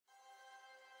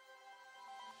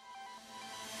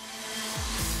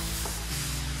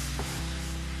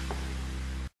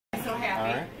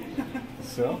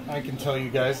So I can tell you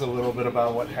guys a little bit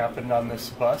about what happened on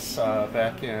this bus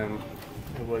back in,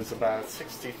 it was about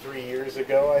 63 years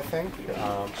ago, I think.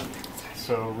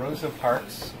 So Rosa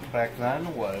Parks back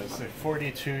then was a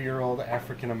 42-year-old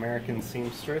African-American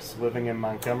seamstress living in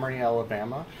Montgomery,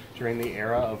 Alabama during the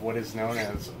era of what is known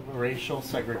as racial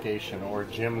segregation, or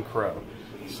Jim Crow.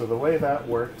 So the way that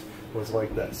worked was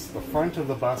like this. The front of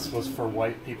the bus was for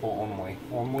white people only.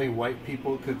 Only white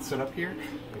people could sit up here.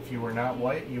 If you were not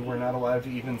white, you were not allowed to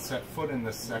even set foot in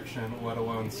this section, let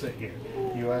alone sit here.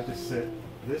 You had to sit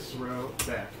this row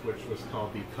back, which was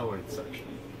called the colored section.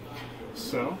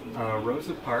 So,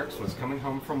 Rosa Parks was coming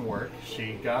home from work.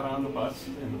 She got on the bus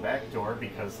in the back door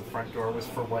because the front door was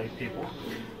for white people.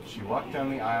 She walked down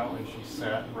the aisle and she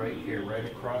sat right here, right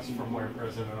across from where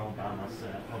President Obama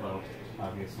sat, although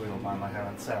obviously Obama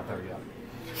hadn't sat there yet.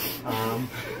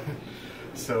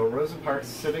 So Rosa Parks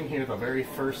sitting here, the very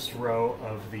first row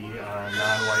of the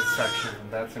non-white section, and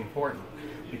that's important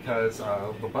because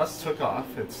the bus took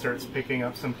off. It starts picking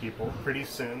up some people. Pretty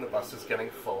soon the bus is getting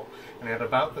full, and at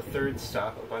about the third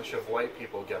stop a bunch of white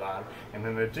people get on, and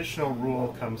an additional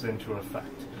rule comes into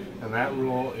effect. And that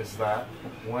rule is that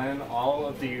when all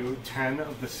of the 10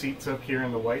 of the seats up here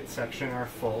in the white section are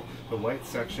full, the white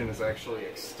section is actually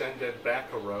extended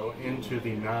back a row into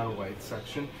the non-white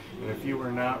section. And if you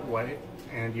were not white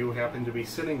and you happen to be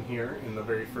sitting here in the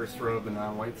very first row of the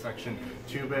non-white section,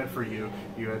 too bad for you.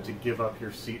 You had to give up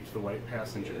your seat to the white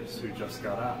passengers who just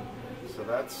got on. So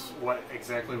that's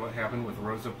exactly what happened with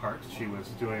Rosa Parks. She was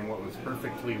doing what was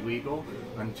perfectly legal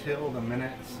until the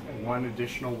minute one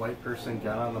additional white person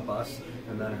got on the bus,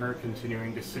 and then her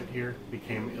continuing to sit here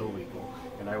became illegal.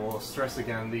 And I will stress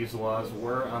again, these laws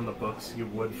were on the books. You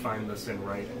would find this in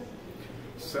writing.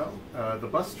 So, the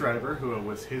bus driver, who it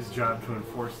was his job to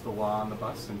enforce the law on the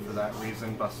bus, and for that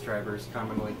reason bus drivers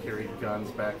commonly carried guns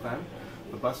back then,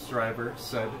 the bus driver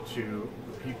said to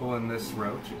the people in this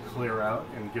row to clear out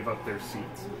and give up their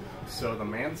seats. So the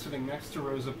man sitting next to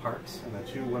Rosa Parks and the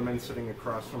two women sitting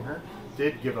across from her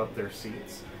did give up their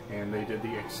seats, and they did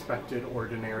the expected,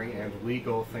 ordinary, and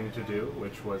legal thing to do,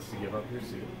 which was to give up your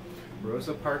seat.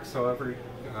 Rosa Parks, however,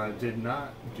 did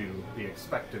not do the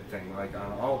expected thing. Like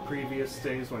on all previous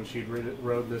days when she'd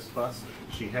rode this bus,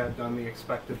 she had done the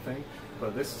expected thing,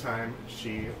 but this time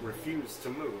she refused to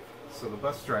move. So the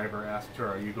bus driver asked her,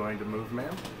 "Are you going to move,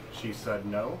 ma'am?" She said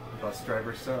no. The bus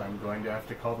driver said, "I'm going to have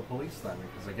to call the police then,"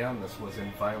 because again, this was in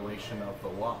violation of the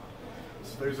law.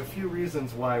 So there's a few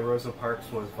reasons why Rosa Parks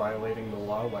was violating the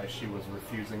law, why she was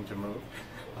refusing to move.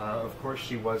 Of course,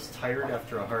 she was tired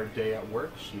after a hard day at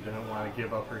work. She didn't want to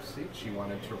give up her seat. She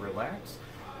wanted to relax.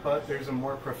 But there's a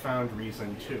more profound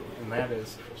reason too, and that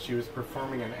is she was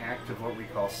performing an act of what we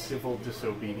call civil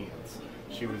disobedience.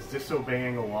 She was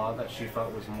disobeying a law that she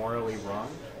thought was morally wrong,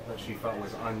 that she thought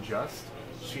was unjust.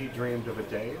 She dreamed of a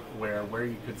day where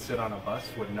you could sit on a bus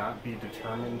would not be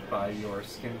determined by your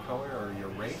skin color or your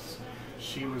race.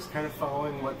 She was kind of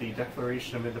following what the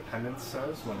Declaration of Independence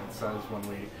says when it says when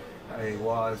a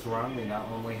law is wrong, we not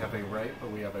only have a right,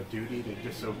 but we have a duty to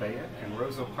disobey it. And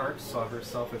Rosa Parks saw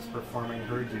herself as performing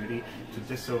her duty to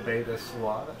disobey this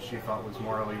law that she thought was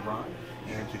morally wrong,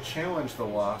 and to challenge the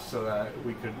law so that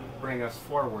we could bring us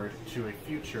forward to a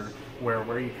future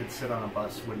where you could sit on a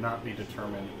bus would not be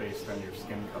determined based on your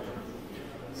skin color.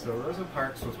 So Rosa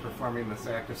Parks was performing this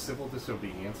act of civil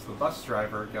disobedience. The bus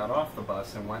driver got off the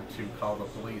bus and went to call the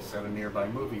police at a nearby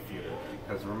movie theater,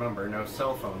 because remember, no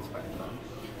cell phones back then.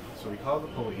 So he called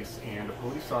the police, and a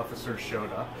police officer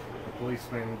showed up. The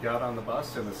policeman got on the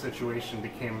bus, and the situation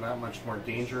became that much more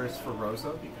dangerous for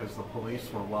Rosa because the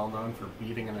police were well known for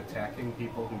beating and attacking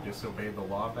people who disobeyed the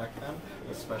law back then,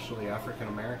 especially African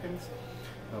Americans.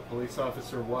 The police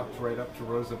officer walked right up to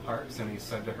Rosa Parks and he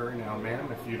said to her, "Now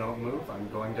ma'am, if you don't move, I'm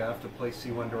going to have to place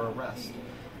you under arrest."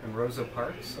 And Rosa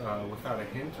Parks, without a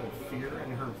hint of fear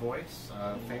in her voice,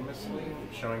 famously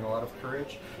showing a lot of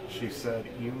courage, she said,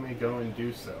 "You may go and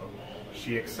do so."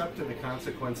 She accepted the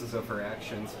consequences of her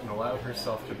actions and allowed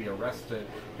herself to be arrested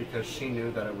because she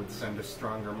knew that it would send a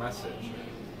stronger message.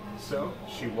 So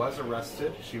she was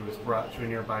arrested. She was brought to a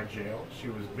nearby jail. She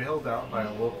was bailed out by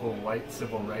a local white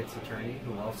civil rights attorney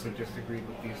who also disagreed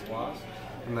with these laws.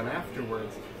 And then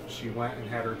afterwards, she went and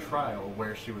had her trial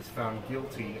where she was found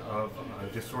guilty of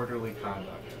disorderly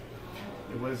conduct.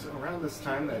 It was around this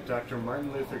time that Dr.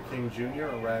 Martin Luther King Jr.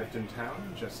 arrived in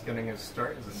town, just getting his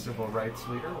start as a civil rights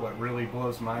leader. What really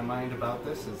blows my mind about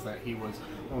this is that he was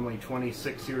only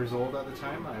 26 years old at the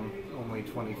time. I'm only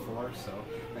 24, so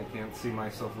I can't see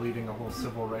myself leading a whole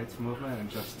civil rights movement in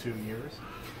just 2 years.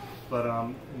 But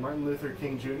Martin Luther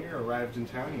King Jr. arrived in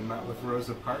town. He met with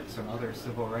Rosa Parks and other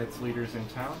civil rights leaders in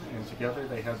town, and together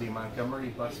they had the Montgomery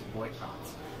bus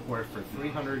boycotts, where for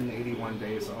 381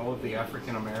 days all of the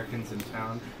African Americans in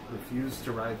town refused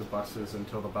to ride the buses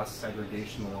until the bus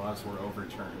segregation laws were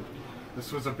overturned.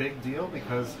 This was a big deal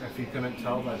because, if you couldn't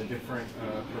tell by the different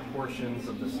proportions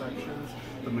of the sections,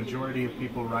 the majority of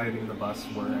people riding the bus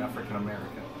were African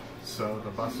American, so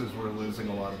the buses were losing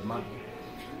a lot of money.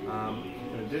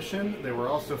 In addition, they were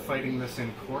also fighting this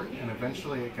in court, and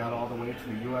eventually it got all the way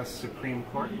to the U.S. Supreme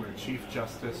Court, where Chief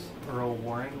Justice Earl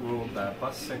Warren ruled that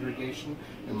bus segregation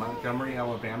in Montgomery,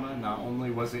 Alabama, not only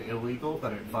was it illegal,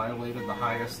 but it violated the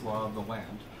highest law of the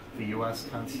land, the U.S.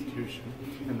 Constitution,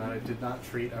 and that it did not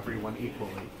treat everyone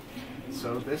equally.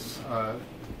 So this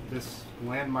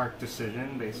landmark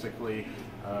decision basically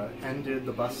ended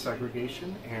the bus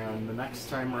segregation, and the next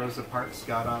time Rosa Parks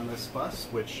got on this bus,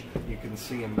 which you can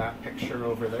see in that picture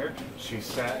over there, she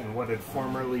sat in what had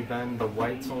formerly been the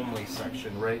whites-only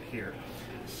section right here.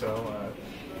 So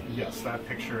yes, that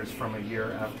picture is from a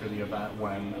year after the event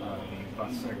when the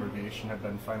bus segregation had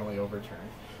been finally overturned.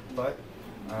 But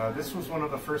this was one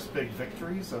of the first big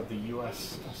victories of the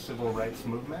U.S. Civil Rights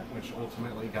Movement, which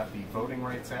ultimately got the Voting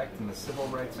Rights Act and the Civil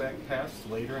Rights Act passed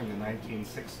later in the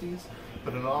 1960s.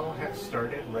 But it all had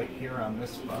started right here on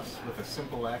this bus with a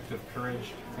simple act of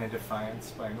courage and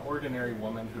defiance by an ordinary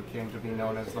woman who came to be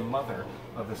known as the mother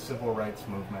of the Civil Rights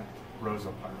Movement,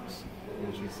 Rosa Parks.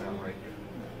 And she's down right here.